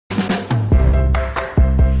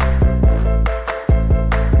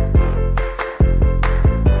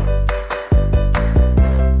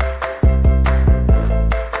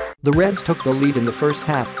The Reds took the lead in the first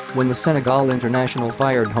half when the Senegal international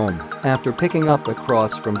fired home after picking up a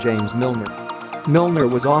cross from James Milner. Milner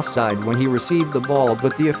was offside when he received the ball,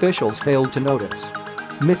 but the officials failed to notice.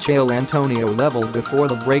 Michail Antonio leveled before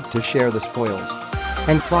the break to share the spoils.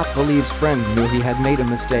 And Klopp believes friend knew he had made a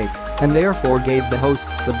mistake and therefore gave the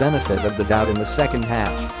hosts the benefit of the doubt in the second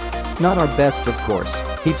half. "Not our best, of course,"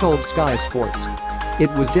 he told Sky Sports.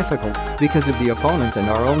 "It was difficult because of the opponent and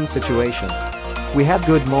our own situation. We had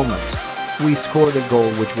good moments. We scored a goal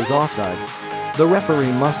which was offside. The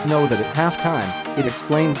referee must know that at halftime, it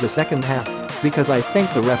explains the second half, because I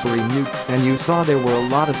think the referee knew, and you saw there were a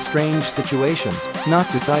lot of strange situations,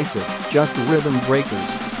 not decisive, just rhythm breakers."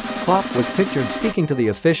 Klopp was pictured speaking to the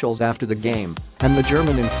officials after the game, and the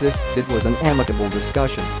German insists it was an amicable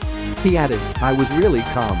discussion. He added, "I was really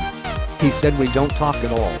calm." He said, "We don't talk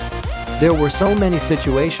at all. There were so many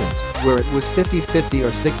situations where it was 50-50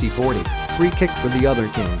 or 60-40, free kick for the other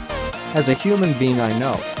team. As a human being, I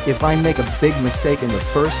know if I make a big mistake in the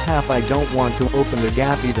first half, I don't want to open the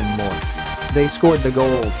gap even more. They scored the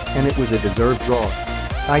goal, and it was a deserved draw.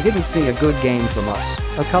 I didn't see a good game from us.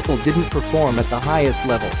 A couple didn't perform at the highest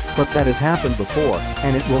level, but that has happened before,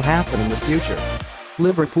 and it will happen in the future."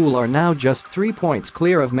 Liverpool are now just 3 points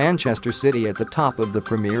clear of Manchester City at the top of the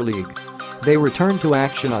Premier League. They return to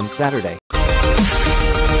action on Saturday